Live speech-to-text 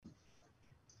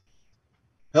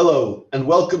Hello, and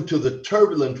welcome to the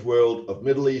turbulent world of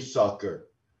Middle East soccer,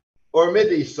 or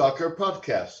East Soccer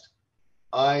podcast.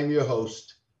 I'm your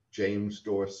host, James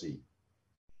Dorsey.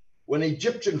 When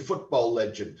Egyptian football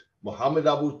legend Mohamed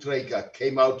Abu Trika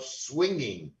came out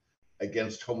swinging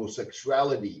against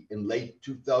homosexuality in late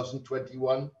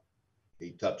 2021,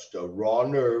 he touched a raw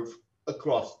nerve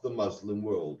across the Muslim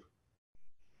world.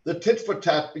 The tit for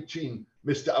tat between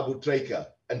Mr. Abu Trika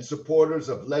and supporters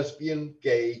of lesbian,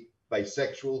 gay,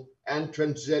 bisexual, and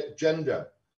transgender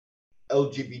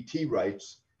LGBT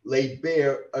rights laid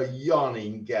bare a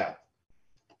yawning gap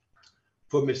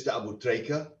for Mr. Abu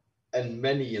Trika and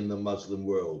many in the Muslim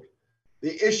world.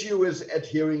 The issue is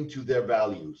adhering to their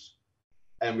values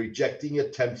and rejecting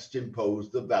attempts to impose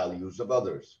the values of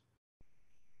others.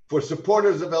 For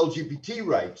supporters of LGBT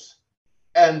rights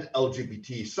and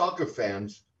LGBT soccer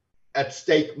fans, at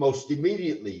stake most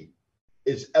immediately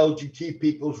is LGBT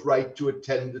people's right to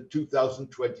attend the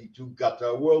 2022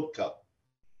 Qatar World Cup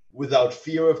without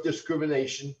fear of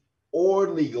discrimination or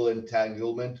legal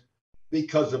entanglement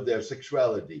because of their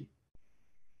sexuality.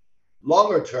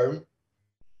 Longer term,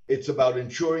 it's about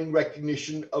ensuring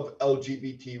recognition of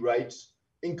LGBT rights,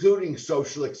 including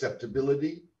social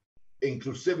acceptability,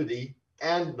 inclusivity,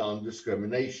 and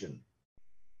non-discrimination.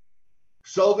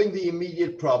 Solving the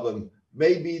immediate problem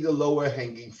may be the lower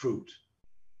hanging fruit.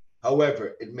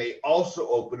 However, it may also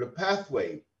open a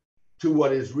pathway to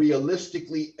what is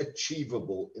realistically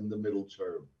achievable in the middle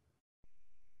term.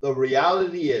 The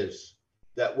reality is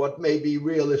that what may be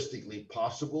realistically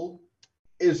possible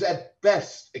is at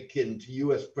best akin to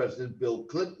US President Bill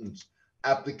Clinton's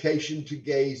application to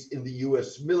gays in the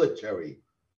US military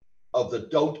of the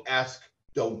don't ask,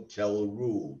 don't tell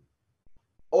rule,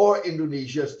 or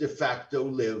Indonesia's de facto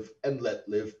live and let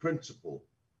live principle.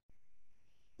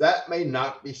 That may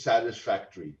not be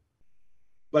satisfactory,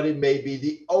 but it may be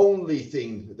the only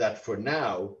thing that for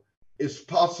now is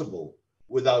possible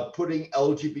without putting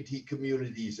LGBT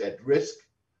communities at risk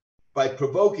by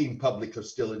provoking public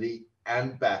hostility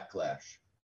and backlash.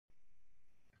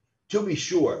 To be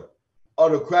sure,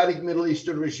 autocratic Middle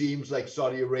Eastern regimes like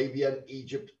Saudi Arabia and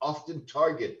Egypt often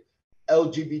target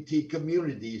LGBT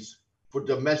communities for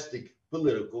domestic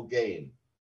political gain.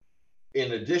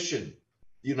 In addition,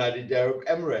 the United Arab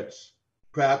Emirates,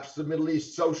 perhaps the Middle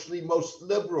East's socially most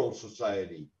liberal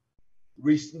society,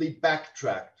 recently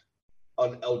backtracked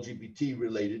on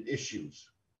LGBT-related issues.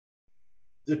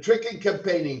 The trick in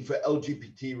campaigning for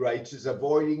LGBT rights is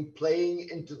avoiding playing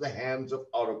into the hands of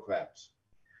autocrats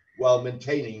while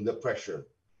maintaining the pressure.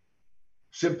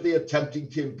 Simply attempting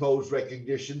to impose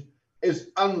recognition is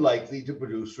unlikely to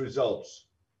produce results.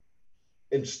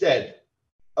 Instead,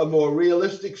 a more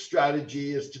realistic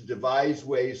strategy is to devise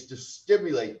ways to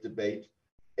stimulate debate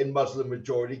in Muslim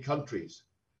majority countries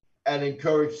and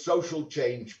encourage social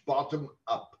change bottom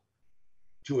up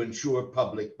to ensure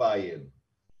public buy-in.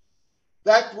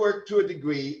 That worked to a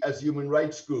degree as human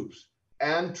rights groups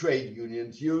and trade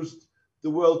unions used the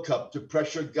World Cup to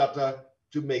pressure Qatar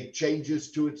to make changes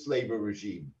to its labor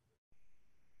regime.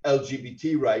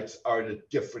 LGBT rights are in a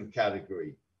different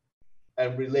category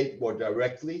and relate more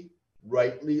directly,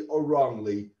 rightly or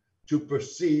wrongly, to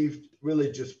perceived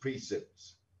religious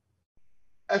precepts.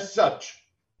 As such,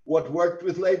 what worked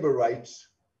with labor rights,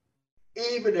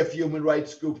 even if human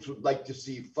rights groups would like to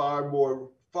see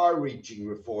far-reaching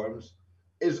reforms,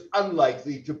 is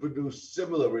unlikely to produce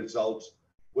similar results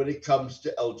when it comes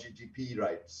to LGBT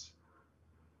rights.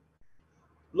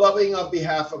 Lobbying on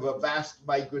behalf of a vast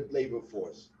migrant labor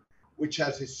force, which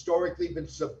has historically been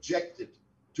subjected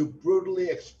to brutally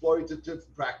exploitative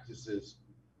practices,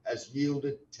 has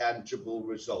yielded tangible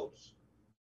results.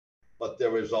 But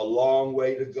there is a long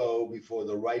way to go before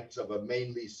the rights of a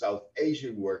mainly South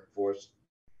Asian workforce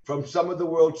from some of the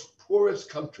world's poorest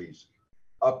countries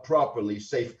are properly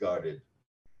safeguarded,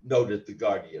 noted The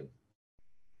Guardian.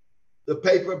 The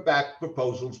paper backed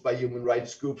proposals by human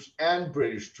rights groups and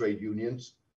British trade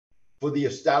unions for the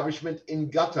establishment in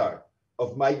Qatar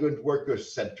of migrant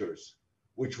workers' centers,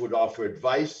 which would offer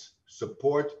advice,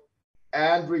 support,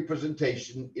 and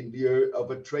representation in lieu of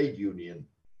a trade union,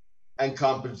 and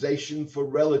compensation for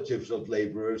relatives of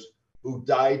laborers who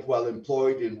died while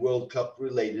employed in World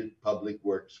Cup-related public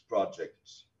works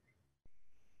projects.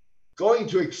 Going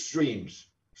to extremes,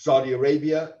 Saudi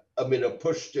Arabia, amid a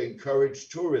push to encourage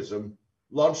tourism,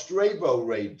 launched rainbow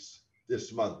raids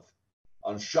this month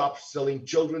on shops selling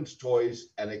children's toys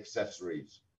and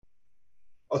accessories.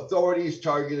 Authorities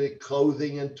targeted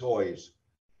clothing and toys,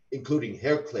 including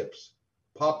hair clips,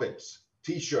 poppets,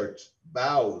 t-shirts,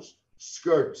 bows,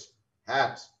 skirts,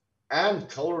 hats, and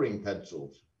coloring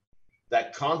pencils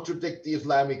that contradict the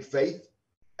Islamic faith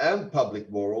and public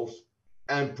morals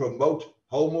and promote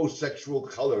homosexual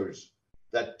colors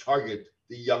that target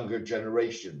the younger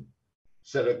generation,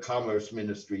 said a Commerce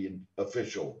Ministry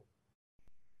official.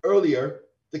 Earlier,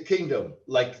 the kingdom,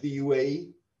 like the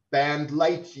UAE, banned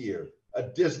Lightyear, a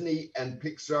Disney and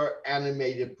Pixar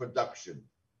animated production,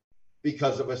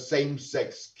 because of a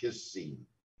same-sex kiss scene,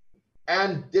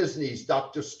 and Disney's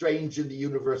Doctor Strange in the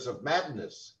Universe of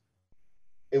Madness,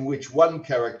 in which one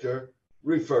character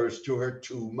refers to her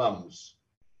two mums.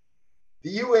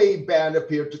 The UAE ban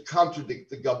appeared to contradict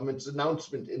the government's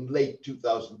announcement in late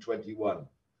 2021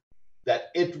 that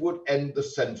it would end the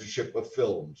censorship of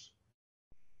films.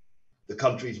 The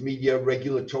country's media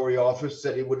regulatory office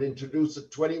said it would introduce a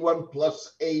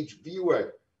 21-plus age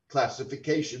viewer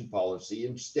classification policy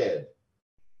instead.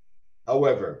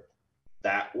 However,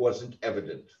 that wasn't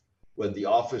evident when the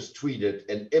office tweeted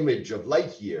an image of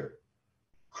Lightyear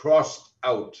crossed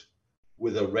out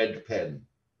with a red pen.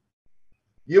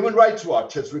 Human Rights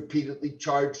Watch has repeatedly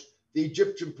charged the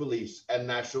Egyptian police and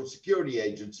National Security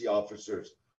Agency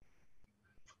officers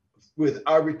with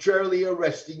arbitrarily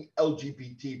arresting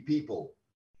LGBT people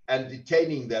and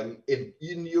detaining them in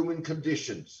inhuman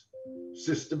conditions,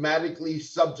 systematically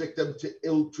subject them to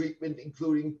ill treatment,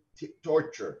 including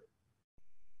torture,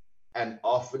 and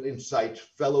often incite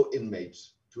fellow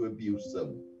inmates to abuse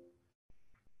them.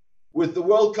 With the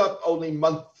World Cup only a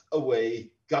month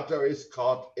away, Qatar is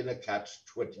caught in a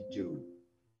catch-22.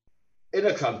 In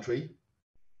a country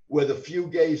where the few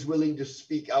gays willing to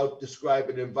speak out describe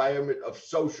an environment of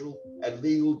social and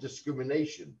legal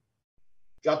discrimination,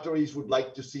 Qataris would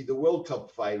like to see the World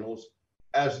Cup finals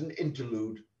as an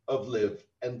interlude of live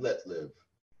and let live.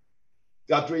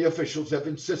 Qatari officials have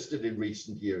insisted in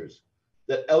recent years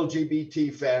that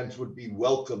LGBT fans would be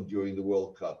welcome during the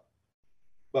World Cup,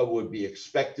 but would be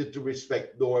expected to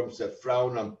respect norms that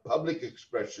frown on public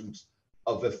expressions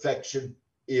of affection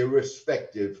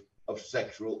irrespective of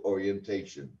sexual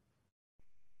orientation.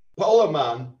 Paul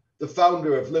Aman, the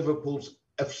founder of Liverpool's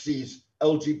FC's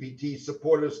LGBT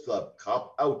supporters club,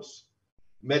 Cop Outs,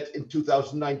 met in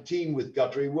 2019 with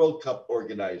Qatari World Cup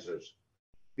organizers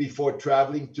before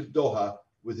traveling to Doha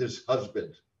with his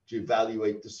husband to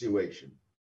evaluate the situation.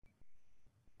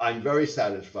 I'm very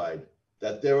satisfied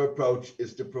that their approach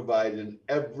is to provide an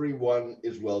everyone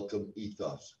is welcome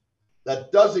ethos.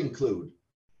 That does include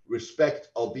respect,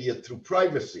 albeit through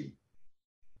privacy.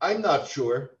 I'm not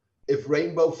sure if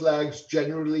rainbow flags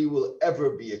generally will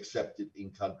ever be accepted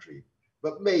in country,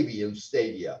 but maybe in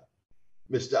stadia,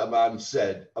 Mr. Aman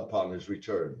said upon his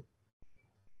return.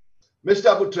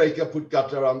 Mr. Aboutrika put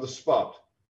Qatar on the spot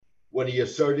when he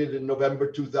asserted in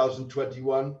November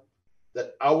 2021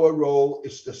 that our role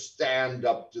is to stand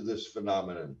up to this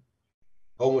phenomenon,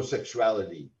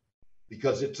 homosexuality,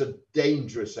 because it's a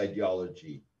dangerous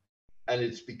ideology and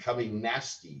it's becoming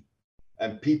nasty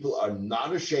and people are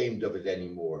not ashamed of it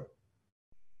anymore.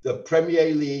 The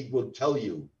Premier League will tell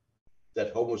you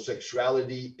that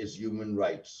homosexuality is human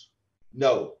rights.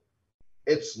 No,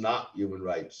 it's not human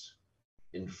rights.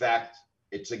 In fact,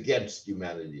 it's against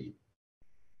humanity.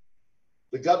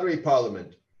 The Qatari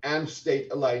Parliament and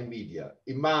state-aligned media,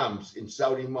 imams in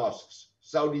Saudi mosques,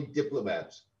 Saudi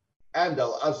diplomats, and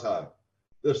Al-Azhar,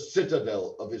 the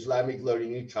citadel of Islamic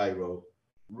learning in Cairo,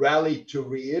 rallied to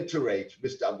reiterate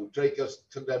Mr. Aboutrika's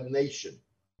condemnation,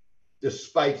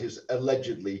 despite his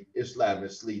allegedly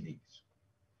Islamist leanings.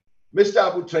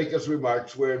 Mr. Aboutrika's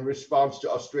remarks were in response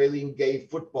to Australian gay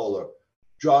footballer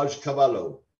George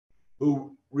Cavallo,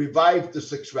 who revived the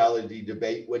sexuality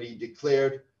debate when he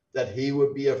declared that he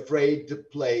would be afraid to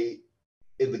play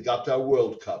in the Qatar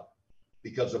World Cup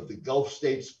because of the Gulf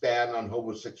states' ban on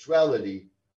homosexuality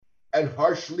and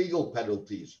harsh legal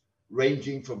penalties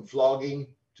ranging from flogging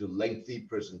to lengthy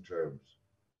prison terms.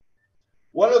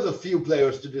 One of the few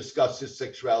players to discuss his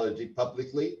sexuality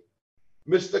publicly,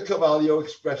 Mr. Cavallo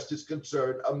expressed his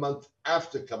concern a month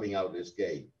after coming out as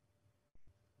gay.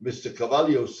 Mr.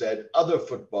 Cavallo said other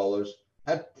footballers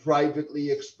had privately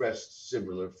expressed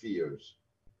similar fears.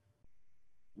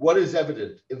 What is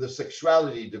evident in the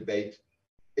sexuality debate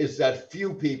is that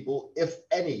few people, if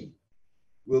any,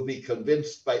 will be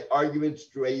convinced by arguments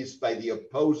raised by the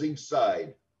opposing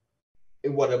side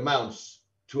in what amounts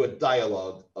to a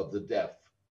dialogue of the deaf.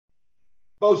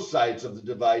 Both sides of the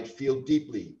divide feel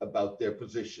deeply about their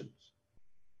positions.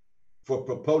 For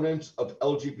proponents of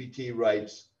LGBT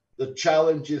rights, the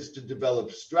challenge is to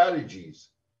develop strategies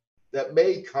that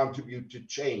may contribute to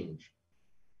change,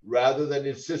 rather than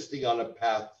insisting on a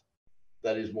path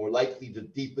that is more likely to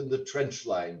deepen the trench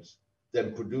lines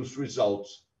than produce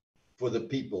results for the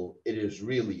people it is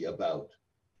really about,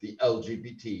 the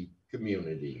LGBT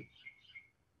community.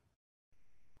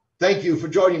 Thank you for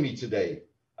joining me today.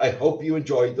 I hope you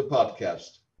enjoyed the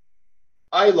podcast.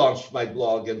 I launched my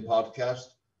blog and podcast,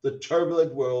 The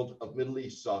Turbulent World of Middle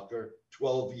East Soccer,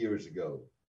 12 years ago.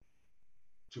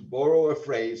 To borrow a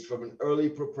phrase from an early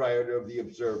proprietor of The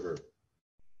Observer,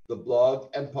 the blog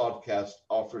and podcast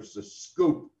offers the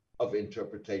scoop of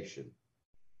interpretation.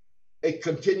 It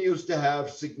continues to have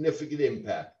significant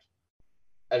impact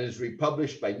and is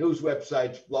republished by news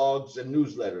websites, blogs, and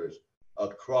newsletters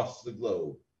across the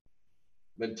globe.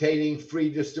 Maintaining free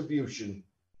distribution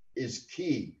is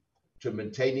key to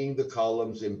maintaining the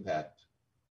column's impact.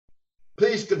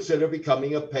 Please consider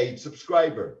becoming a paid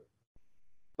subscriber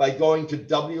by going to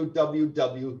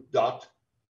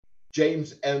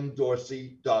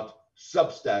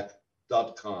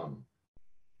www.jamesmdorsey.substack.com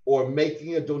or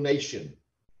making a donation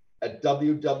at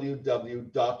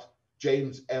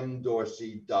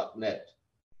www.jamesmdorsey.net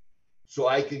so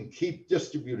I can keep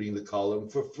distributing the column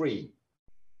for free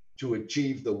to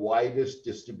achieve the widest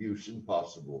distribution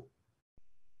possible.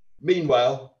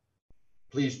 Meanwhile,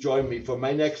 please join me for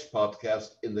my next podcast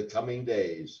in the coming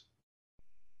days.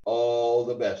 All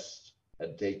the best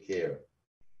and take care.